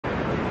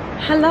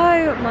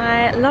Hello,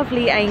 my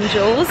lovely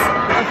angels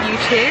of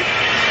YouTube.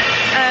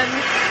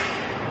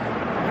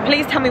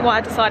 Please tell me why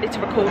I decided to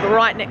record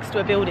right next to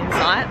a building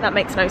site. That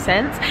makes no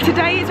sense.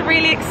 Today is a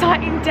really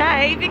exciting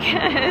day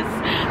because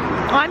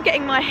I'm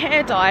getting my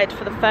hair dyed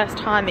for the first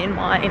time in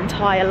my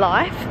entire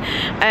life.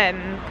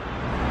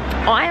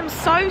 I am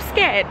so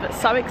scared but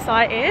so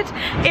excited.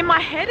 In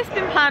my head it's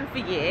been planned for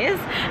years,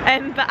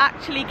 but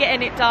actually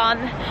getting it done,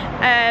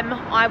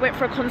 I went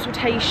for a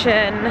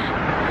consultation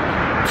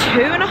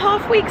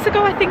 2.5 weeks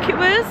ago, I think it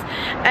was,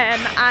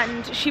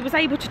 and she was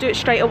able to do it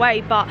straight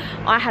away, but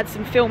I had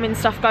some filming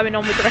stuff going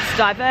on with the rest of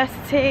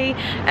Diversity,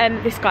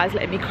 and this guy's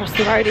letting me cross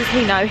the road. Is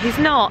he? No, he's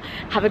not.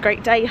 Have a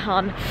great day,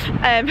 hun.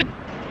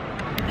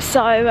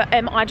 So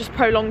I just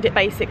prolonged it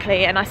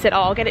basically, and I said,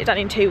 oh, I'll get it done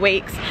in 2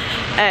 weeks,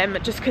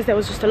 just because there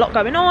was just a lot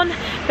going on.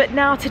 But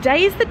now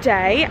today is the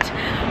day.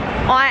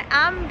 I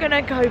am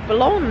gonna go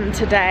blonde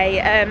today,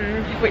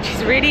 which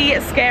is really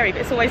scary, but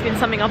it's always been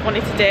something I've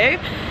wanted to do.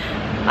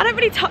 I don't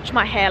really touch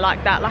my hair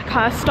like that. Like,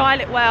 I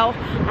style it well,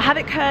 I have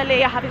it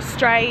curly, I have it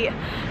straight,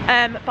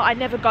 but I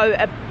never go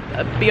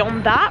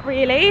beyond that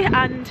really.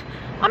 And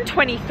I'm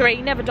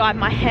 23, never dyed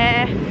my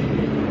hair.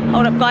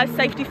 Hold up guys,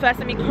 safety first,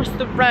 let me cross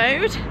the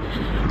road.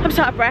 I'm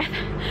so out of breath.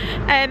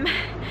 And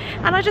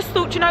I just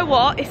thought, you know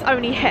what, it's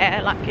only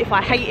hair. Like, if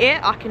I hate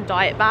it, I can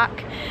dye it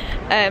back.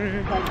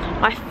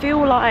 I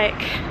feel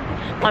like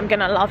I'm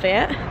gonna love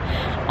it.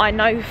 I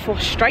know for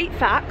straight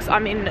facts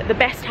I'm in the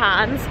best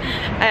hands.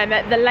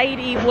 The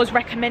lady was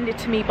recommended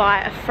to me by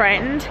a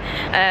friend,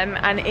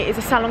 and it is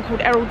a salon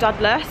called Errol,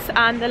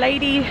 and the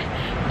lady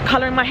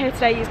colouring my hair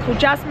today is called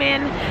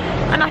Jasmin,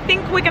 and I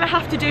think we're gonna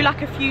have to do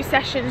like a few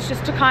sessions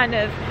just to kind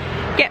of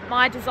get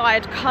my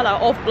desired colour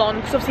of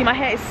blonde, because obviously my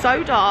hair is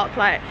so dark,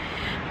 like,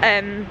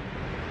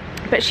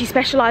 but she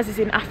specialises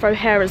in afro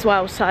hair as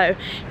well, so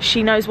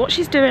she knows what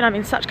she's doing. I'm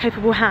in such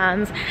capable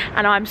hands,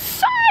 and I'm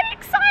so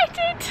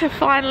excited to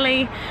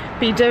finally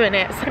be doing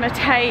it. It's going to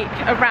take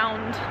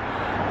around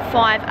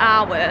 5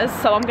 hours,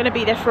 so I'm going to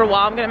be there for a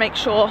while. I'm going to make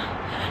sure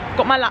I've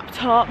got my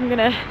laptop, I'm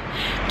going to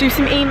do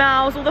some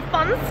emails, all the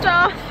fun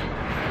stuff.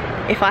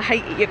 If I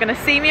hate it, you're going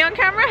to see me on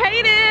camera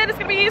hate it. It's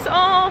going to be so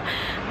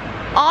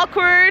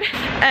awkward.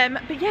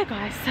 But yeah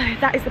guys, so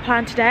that is the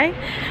plan today.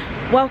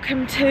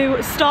 Welcome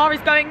to Star is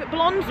Going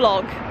Blonde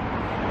vlog.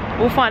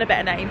 We'll find a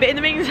better name, but in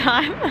the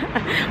meantime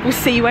we'll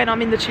see you when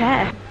I'm in the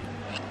chair.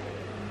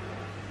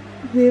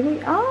 Here we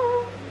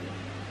are.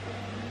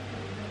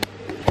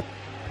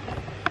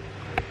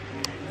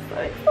 So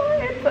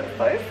excited but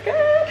so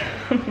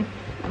scared.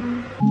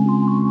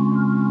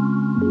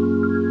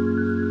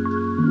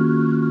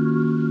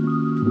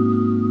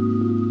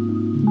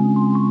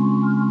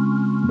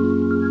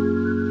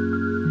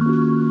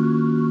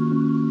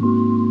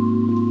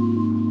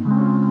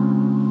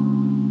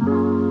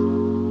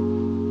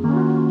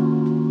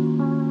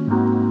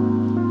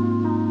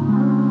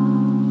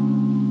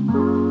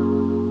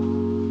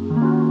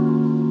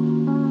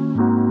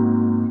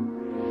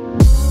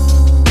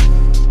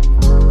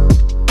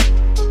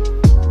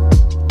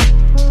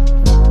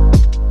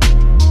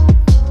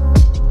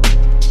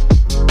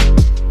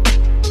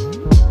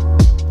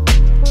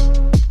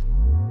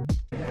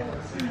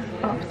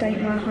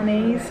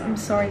 I'm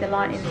sorry the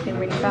lighting's been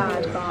really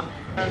bad, but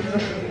I'm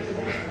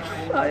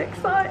so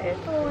excited.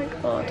 Oh my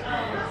god.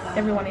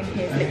 Everyone in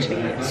here is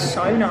literally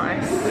so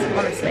nice.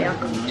 Honestly,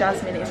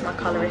 Jasmin is my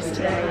colourist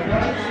today,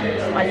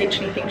 and I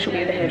literally think she'll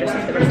be the hairdresser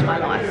for the rest of my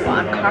life. But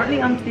I'm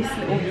currently under this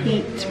little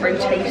heat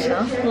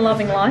rotator,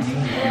 loving life.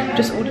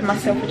 Just ordered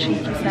myself a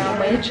cheeky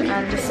sandwich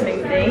and a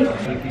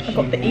smoothie. I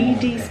got the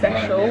ED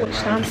special, which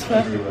stands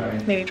for,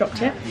 nearly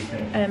dropped it,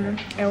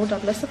 Errol,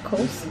 of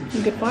course,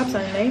 good vibes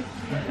only,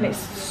 and it's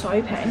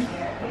so pen.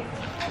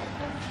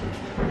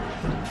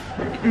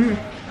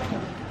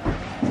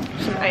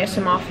 Some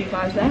ASMR for you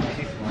guys there.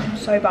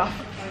 So buff.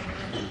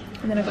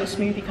 And then I've got a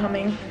smoothie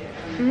coming.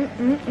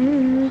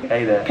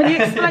 Hey there. Can you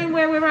explain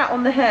where we're at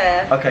on the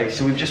hair? Okay,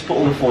 so we've just put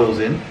all the foils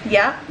in.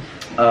 Yeah.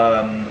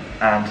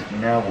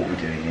 And now what we're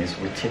doing is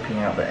we're tipping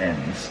out the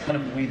ends. Kind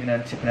of weaving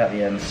and tipping out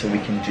the ends so we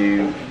can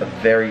do a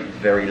very,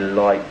 very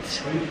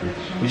light.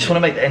 We just want to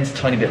make the ends a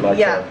tiny bit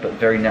lighter, but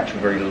very natural,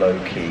 very low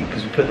key.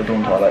 Because we put the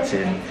blonde highlights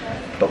in,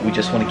 but we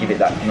just want to give it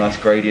that nice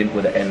gradient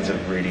where the ends are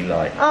really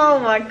light. Oh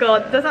my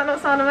god, does that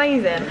not sound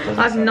amazing?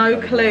 I have no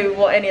clue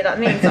what any of that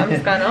means, so I'm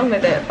just going on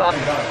with it. But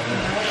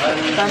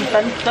dun,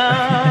 dun,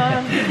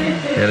 dun.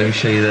 Yeah, let me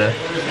show you there.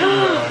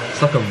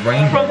 It's like a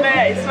rainbow. From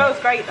there, it smells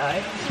great though.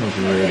 It smells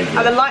really good.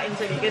 And the lighting's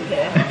really good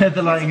here.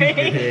 The lighting is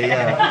good here,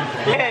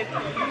 yeah. Good.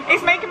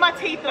 It's making my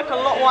teeth look a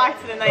lot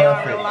whiter than they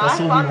are in real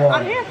life.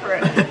 I'm here for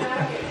it.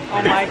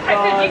 Oh my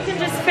god. You can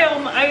just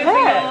film over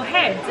your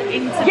head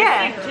into the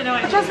thing, you know what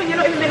I mean? Jasmin, you've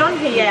not even been on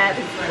here yet.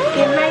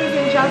 The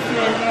amazing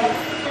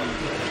Jasmin.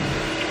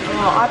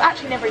 Oh, I've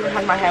actually never even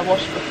had my hair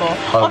washed before.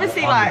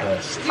 Obviously, like,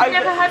 you've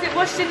never had it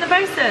washed in the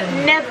basin?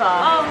 Never.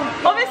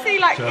 Obviously,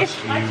 like,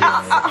 if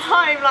at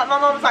home, like, my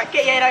mum's like,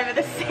 get your head over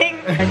the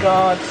sink. Oh my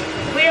god.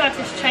 We are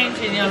just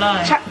changing your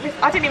life.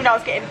 I didn't even know I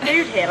was getting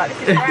food here. Like,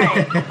 this is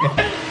great.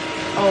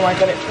 Oh my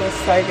god, it feels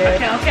so good.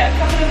 Okay, I'll get a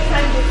couple of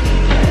tangles for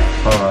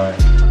you. Alright.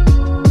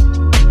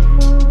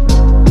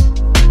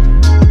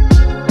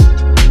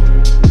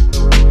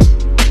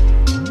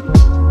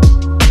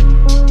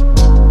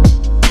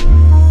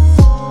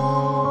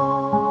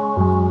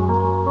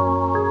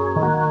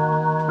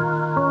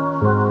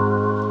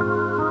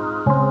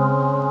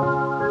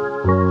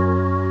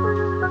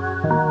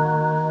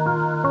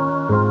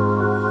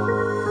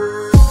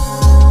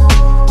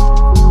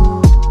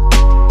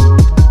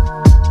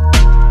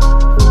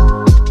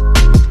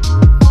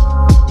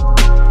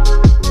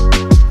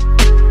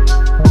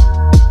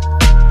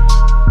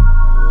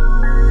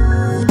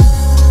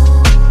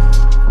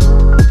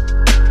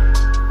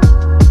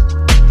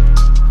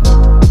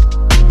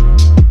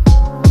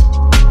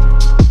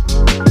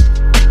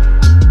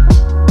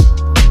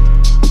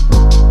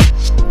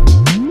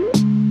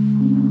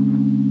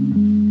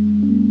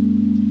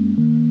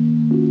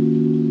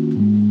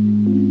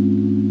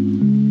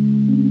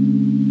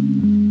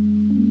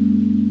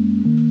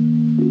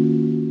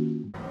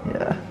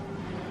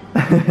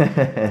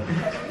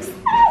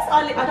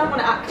 I don't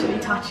want to actually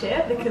touch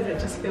it because it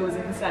just feels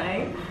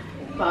insane,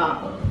 but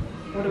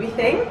what do we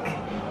think?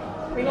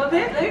 We love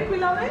it, Luke, we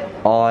love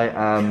it? I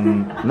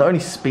am not only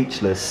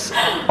speechless,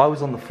 I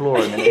was on the floor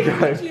a minute ago.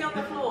 Literally on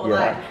the floor, yeah.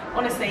 Like,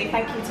 honestly,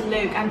 thank you to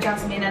Luke and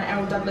Jasmin and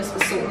Errol Douglas for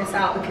sorting this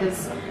out,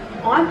 because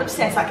I'm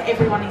obsessed, like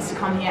everyone needs to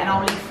come here, and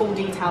I'll leave full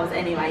details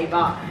anyway,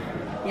 but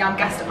yeah, I'm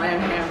gassed at my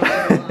own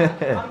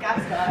hair. I'm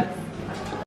gassed, guys.